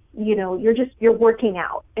teacher, you're working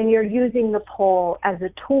out and you're using the pole as a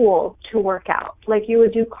tool to work out, like you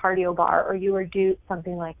would do cardio bar or you would do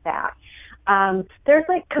something like that. There's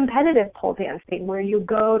like competitive pole dancing where you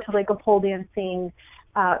go to like a pole dancing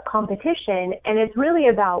competition, and it's really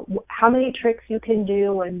about how many tricks you can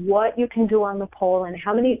do and what you can do on the pole and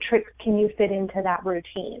how many tricks can you fit into that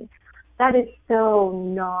routine. That is so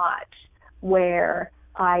not where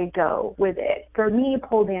I go with it. For me,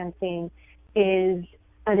 pole dancing is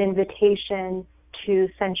an invitation to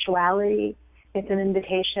sensuality. It's an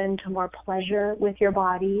invitation to more pleasure with your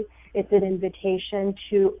body. It's an invitation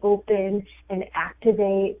to open and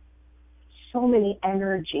activate so many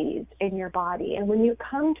energies in your body. And when you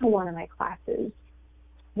come to one of my classes,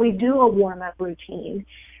 we do a warm-up routine,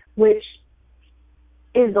 which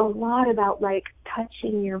is a lot about like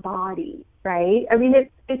touching your body, right? I mean,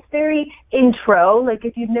 it's very intro. Like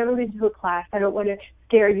if you've never been to a class, I don't want to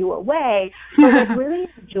scare you away, but like really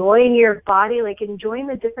enjoying your body, like enjoying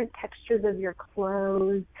the different textures of your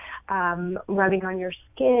clothes, rubbing on your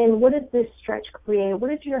skin. What does this stretch create? What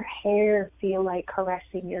does your hair feel like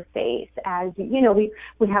caressing your face as, you know, we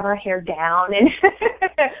have our hair down, and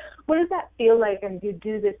what does that feel like as you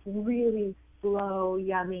do this really slow,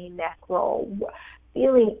 yummy neck roll?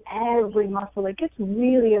 Feeling every muscle. Like it's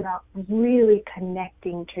really about really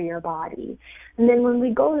connecting to your body. And then when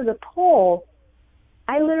we go to the pole,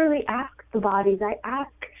 I literally ask the bodies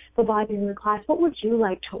in the class, what would you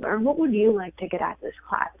like to learn? What would you like to get out of this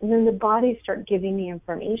class? And then the bodies start giving me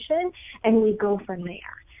information, and we go from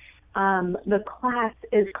there. The class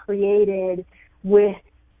is created with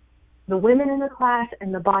the women in the class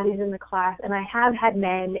and the bodies in the class, and I have had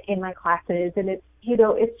men in my classes, and it's, you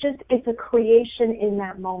know, it's a creation in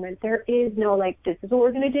that moment. There is no like, this is what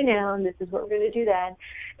we're going to do now, and this is what we're going to do then.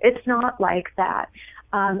 It's not like that.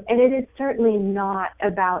 And it is certainly not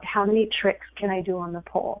about how many tricks can I do on the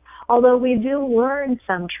pole. Although we do learn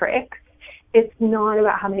some tricks, it's not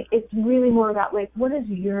about how many. It's really more about like, what does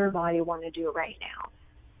your body want to do right now?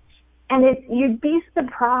 And you'd be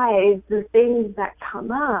surprised the things that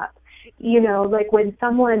come up. You know, like when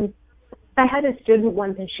I had a student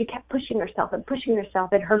once, and she kept pushing herself,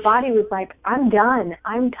 and her body was like, I'm done,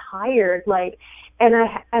 I'm tired, like, and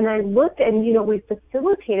I looked, and, you know, we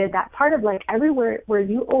facilitated that part of like everywhere where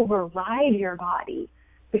you override your body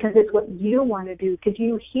because it's what you want to do, because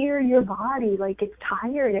you hear your body, like it's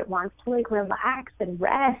tired, it wants to like relax and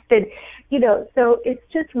rest, and, you know, so it's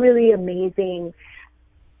just really amazing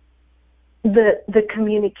the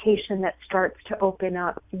communication that starts to open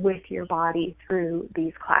up with your body through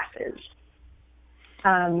these classes.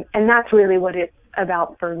 And that's really what it's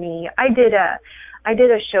about for me. I did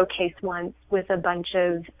a showcase once with a bunch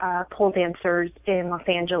of pole dancers in Los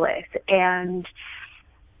Angeles, and,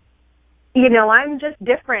 you know, I'm just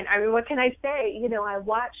different. I mean, what can I say? You know, I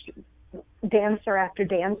watched dancer after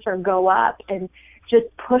dancer go up and just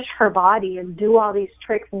push her body and do all these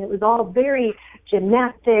tricks, and it was all very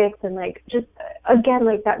gymnastics and like just again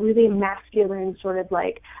like that really masculine sort of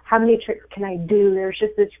like, how many tricks can I do? There's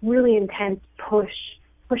just this really intense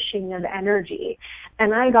pushing of energy,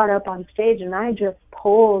 and I got up on stage and I just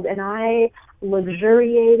pulled, and I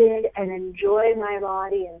luxuriated and enjoyed my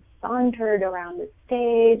body and sauntered around the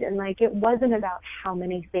stage, and like it wasn't about how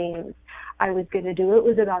many things I was going to do. It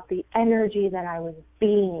was about the energy that I was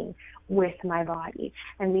being with my body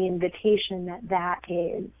and the invitation that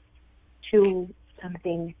is to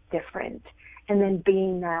something different, and then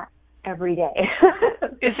being that every day.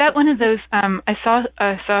 Is that one of those, I saw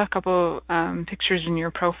a couple pictures in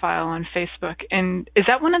your profile on Facebook, and is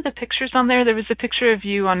that one of the pictures on there? There was a picture of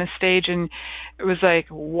you on a stage, and it was like,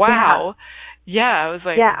 wow. Yeah, I was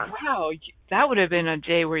like, wow, that would have been a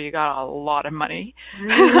day where you got a lot of money.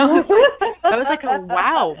 That was like a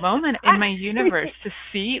wow moment in my universe to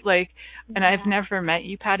see, like, and I've never met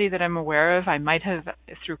you, Patty, that I'm aware of. I might have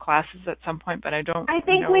through classes at some point, but I don't know. I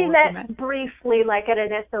think we met briefly, like at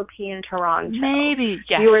an SOP in Toronto. Maybe,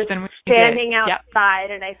 yes. You were standing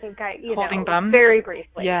outside, and I think holding bums? Very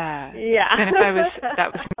briefly. Yeah. And if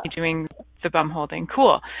that was me doing the bum holding.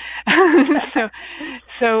 Cool.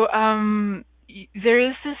 So there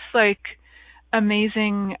is this like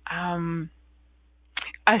amazing,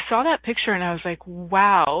 I saw that picture and I was like,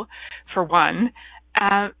 wow, for one.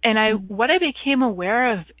 What I became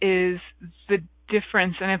aware of is the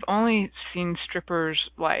difference, and I've only seen strippers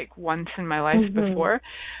like once in my life before,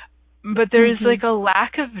 but there is like a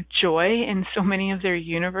lack of joy in so many of their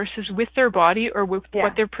universes with their body or with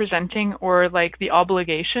what they're presenting, or like the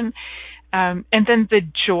obligation. And then the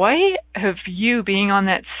joy of you being on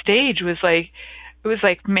that stage was like, it was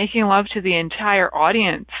like making love to the entire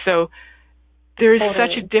audience. So there's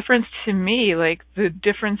such a difference to me, like the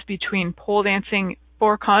difference between pole dancing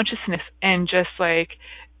for consciousness and just like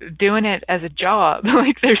doing it as a job.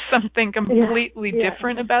 Like there's something completely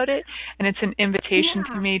different about it, and it's an invitation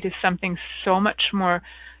to me to something so much more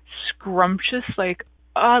scrumptious, like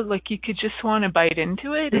you could just want to bite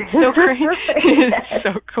into it. It's so great. It's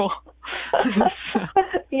so cool.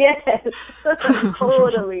 Yes,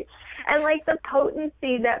 totally. And like the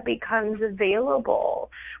potency that becomes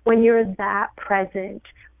available when you're that present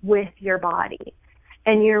with your body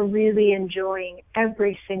and you're really enjoying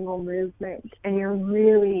every single movement and you're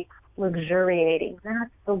really luxuriating.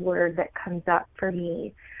 That's the word that comes up for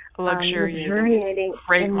me. Luxuriating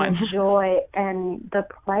in the joy and the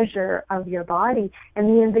pleasure of your body, and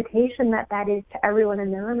the invitation that is to everyone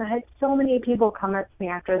in the room. I had so many people come up to me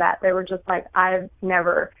after that. They were just like, I've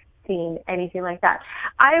never seen anything like that.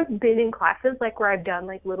 I've been in classes like where I've done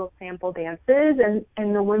like little sample dances,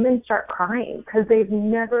 and the women start crying because they've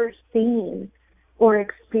never seen or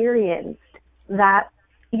experienced that,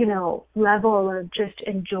 level of just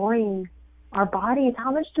enjoying our bodies.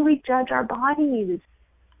 How much do we judge our bodies?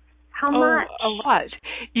 How much? A lot.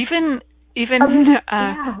 Even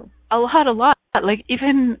a lot. Like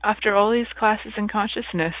even after all these classes in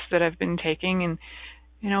consciousness that I've been taking, and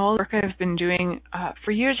all the work I've been doing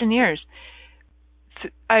for years and years,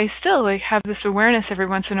 I still have this awareness every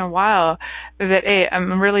once in a while that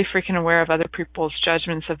I'm really freaking aware of other people's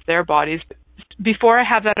judgments of their bodies. Before I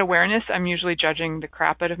have that awareness, I'm usually judging the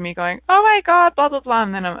crap out of me, going, "Oh my God, blah blah blah,"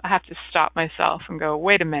 and then I have to stop myself and go,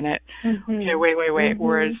 "Wait a minute, okay, wait,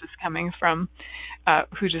 where is this coming from?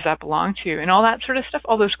 Who does that belong to?" And all that sort of stuff,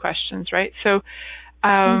 all those questions, right? So,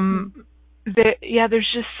 there's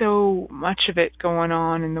just so much of it going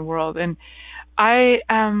on in the world, and I'd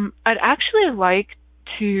actually like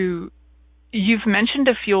to. You've mentioned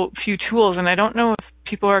a few tools, and I don't know if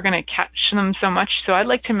people are going to catch them so much, so I'd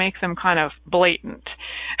like to make them kind of blatant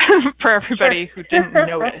for everybody who didn't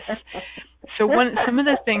notice. So some of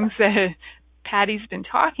the things that Patty's been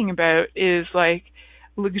talking about is like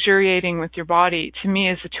luxuriating with your body, to me,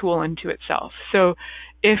 is a tool unto itself. So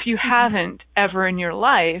if you haven't ever in your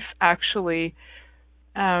life actually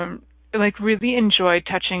really enjoyed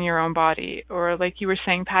touching your own body, or like you were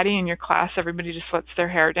saying, Patty, in your class, everybody just lets their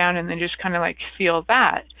hair down and then just kind of feel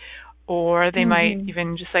that, or they might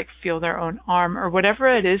even just feel their own arm, or whatever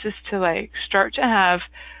it is to start to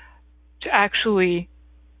actually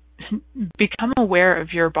become aware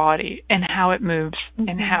of your body and how it moves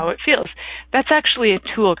and how it feels. That's actually a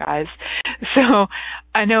tool, guys. So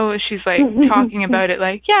I know she's talking about it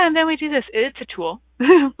and then we do this. It's a tool.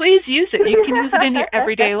 Please use it. You can use it in your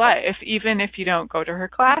everyday life, even if you don't go to her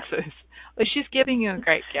classes. She's giving you a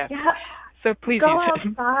great gift. Yeah. So please go use it.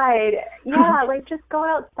 outside. Yeah, just go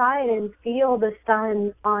outside and feel the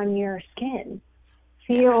sun on your skin.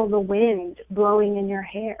 Feel the wind blowing in your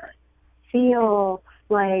hair. Feel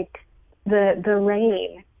the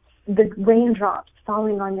raindrops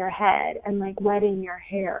falling on your head and wetting your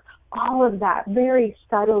hair. All of that very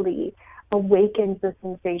subtly awakens the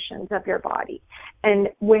sensations of your body. And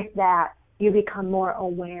with that, you become more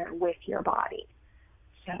aware with your body.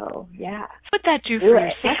 So, yeah. What would that do for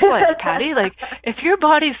your sex life, Patty? If your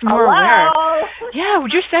body's more aware,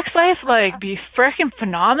 would your sex life, be freaking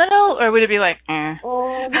phenomenal? Or would it be eh?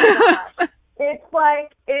 Oh, my gosh.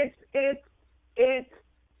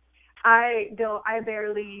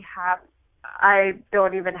 I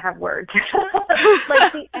don't even have words.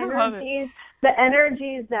 The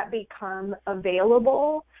energies that become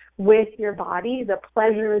available with your body, the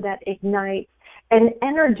pleasure that ignites, and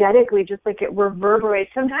energetically, just it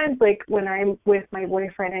reverberates. Sometimes, when I'm with my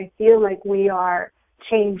boyfriend, I feel like we are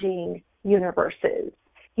changing universes,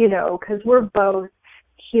 because we're both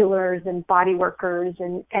healers and body workers,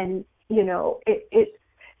 and it's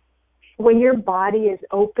when your body is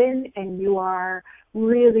open and you are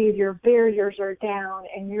really, your barriers are down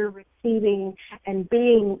and you're receiving and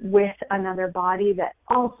being with another body that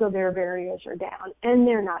also their barriers are down and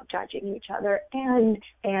they're not judging each other and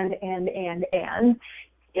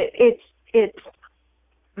it's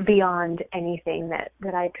beyond anything that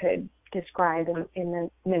I could describe in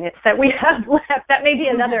the minutes that we have left. That may be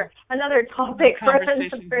another topic for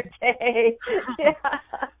another day. Yeah.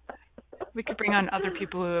 We could bring on other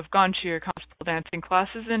people who have gone to your gospel dancing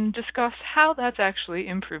classes and discuss how that's actually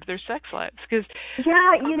improved their sex lives. Because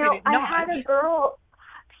I had a girl.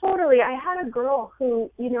 Totally, I had a girl who,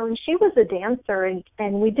 and she was a dancer,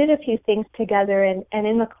 and we did a few things together. And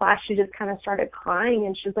in the class, she just kind of started crying,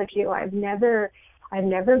 and she's like, I've never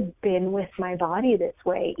been with my body this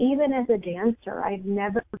way. Even as a dancer, I've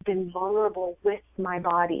never been vulnerable with my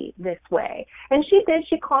body this way. And she did.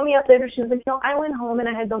 She called me up later. She was like, I went home and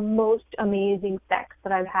I had the most amazing sex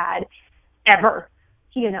that I've had ever.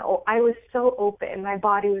 I was so open. My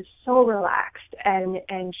body was so relaxed, and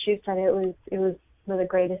she said it was one of the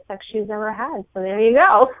greatest sex she's ever had. So there you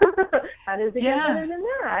go. How does it get better than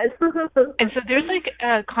that? And so there's like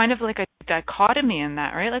a kind of like a dichotomy in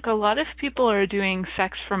that, right? Like a lot of people are doing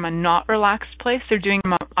sex from a not relaxed place. They're doing,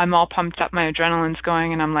 I'm all pumped up, my adrenaline's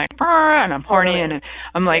going, and I'm like, and I'm horny, and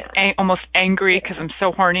I'm like almost angry because I'm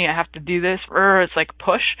so horny, I have to do this. It's like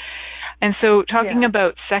push. And so talking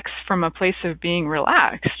about sex from a place of being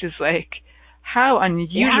relaxed is like, how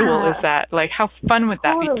unusual is that? Like, how fun would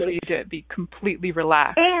that be for you to be completely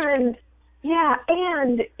relaxed? And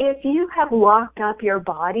if you have locked up your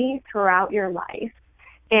body throughout your life,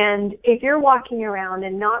 and if you're walking around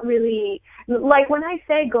and not really, like when I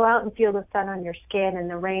say go out and feel the sun on your skin and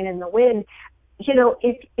the rain and the wind,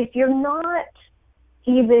 if you're not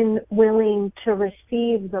even willing to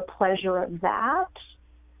receive the pleasure of that,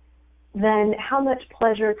 then how much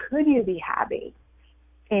pleasure could you be having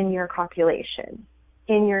in your copulation,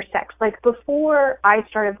 in your sex? Like before I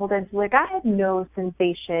started pole dancing, like I had no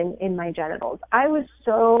sensation in my genitals. I was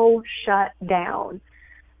so shut down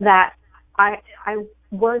that I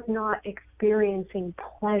was not experiencing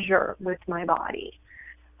pleasure with my body.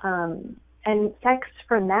 And sex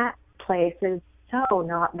from that place is so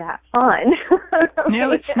not that fun.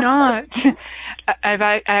 No, it's not.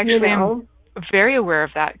 I actually am very aware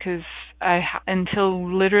of that because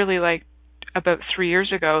until literally like about 3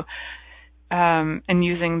 years ago, and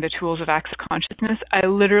using the tools of access consciousness, I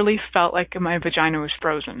literally felt like my vagina was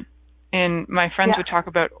frozen. And my friends would talk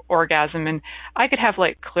about orgasm, and I could have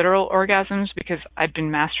like clitoral orgasms because I'd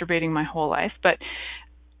been masturbating my whole life, but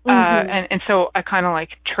and so I kind of like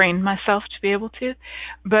trained myself to be able to,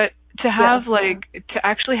 but to have to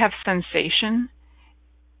actually have sensation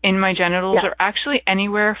in my genitals or actually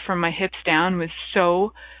anywhere from my hips down was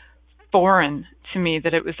so foreign to me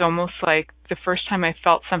that it was almost like the first time I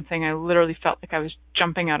felt something, I literally felt like I was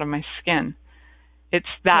jumping out of my skin. It's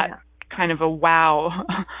that kind of a wow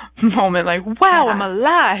moment, like, wow, I'm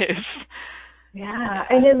alive. Yeah,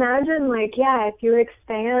 and imagine like, if you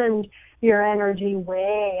expand your energy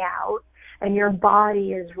way out and your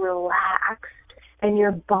body is relaxed and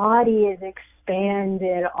your body is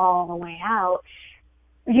expanded all the way out,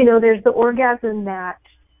 there's the orgasm that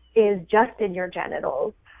is just in your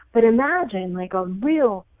genitals. But imagine like a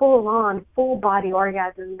real full-on, full-body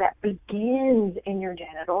orgasm that begins in your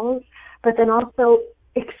genitals, but then also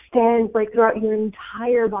extends like throughout your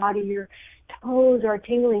entire body. Your toes are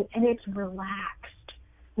tingling, and it's relaxed.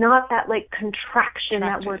 Not that like contraction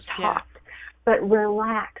that we're taught, but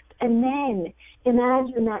relaxed. And then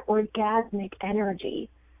imagine that orgasmic energy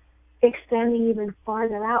extending even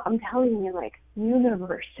farther out. I'm telling you, like,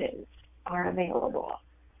 universes are available.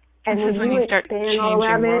 And when you start expand changing all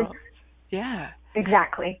around worlds. Yeah.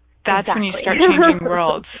 Exactly. That's when you start changing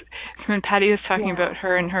worlds. When Patty was talking about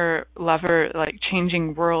her and her lover, like,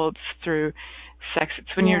 changing worlds through sex,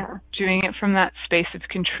 it's when you're doing it from that space of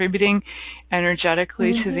contributing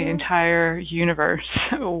energetically to the entire universe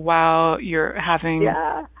while you're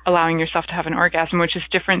allowing yourself to have an orgasm, which is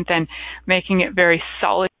different than making it very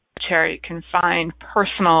solid, confined,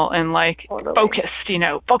 personal, and like focused,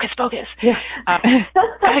 focus. Yeah.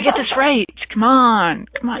 Gotta get this right. Come on.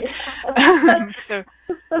 So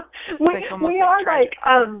we are like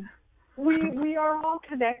we are all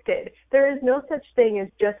connected. There is no such thing as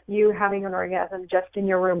just you having an orgasm just in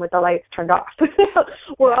your room with the lights turned off.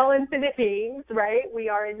 We're all infinite beings, right? We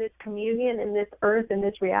are in this communion, in this earth, in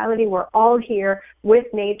this reality. We're all here with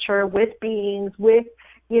nature, with beings, with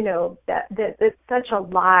that it's such a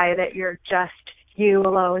lie that you're just you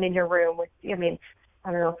alone in your room with, I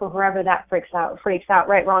don't know, for whoever that freaks out,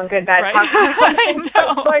 right, wrong, good, bad, right.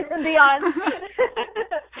 choice and beyond.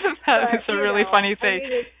 That is a really funny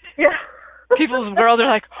thing. People's world are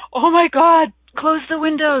like, oh my God, close the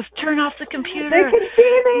windows, turn off the computer. They can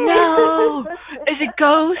see me. No. Is it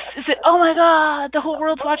ghosts? Is it, oh my God, the whole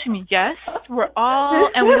world's watching me. Yes, we're all,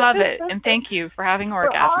 and we love it. And thank you for having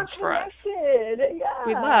orgasms for us. Yeah.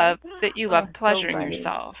 We love that you love pleasuring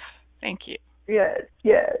yourself. Thank you. Yes.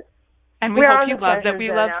 And we hope you love that we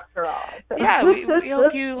love. After all. Yeah, we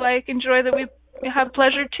hope you enjoy that we have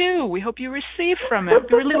pleasure too. We hope you receive from it. It'd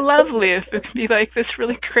be really lovely if it could be like this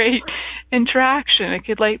really great interaction. It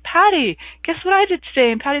could Patty, guess what I did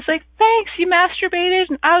today? And Patty's like, thanks, you masturbated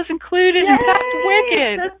and I was included. And that's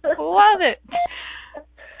wicked. Love it.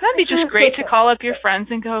 That'd be just great to call up your friends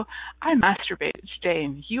and go, I masturbated today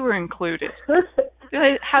and you were included.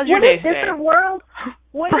 How's your day today?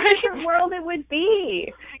 What a different world it would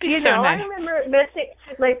be. So nice. I remember messing,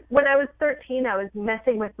 when I was 13, I was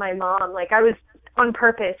messing with my mom. I was on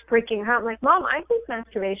purpose freaking out. I'm like, Mom, I think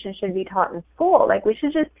masturbation should be taught in school. Like, we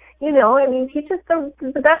should just, teach us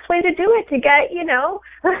the best way to do it to get,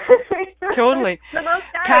 Totally. The most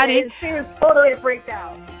Patty, she was totally freaked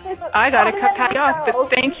out. I got to cut Patty off, but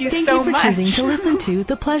thank you so much. Thank you for choosing to listen to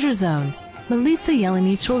The Pleasure Zone. Milica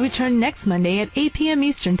Jelenic will return next Monday at 8 p.m.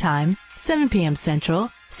 Eastern Time, 7 p.m.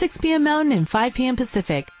 Central, 6 p.m. Mountain, and 5 p.m.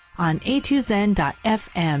 Pacific on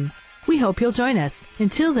A2Zen.fm. We hope you'll join us.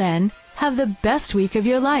 Until then, have the best week of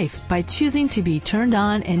your life by choosing to be turned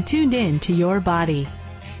on and tuned in to your body.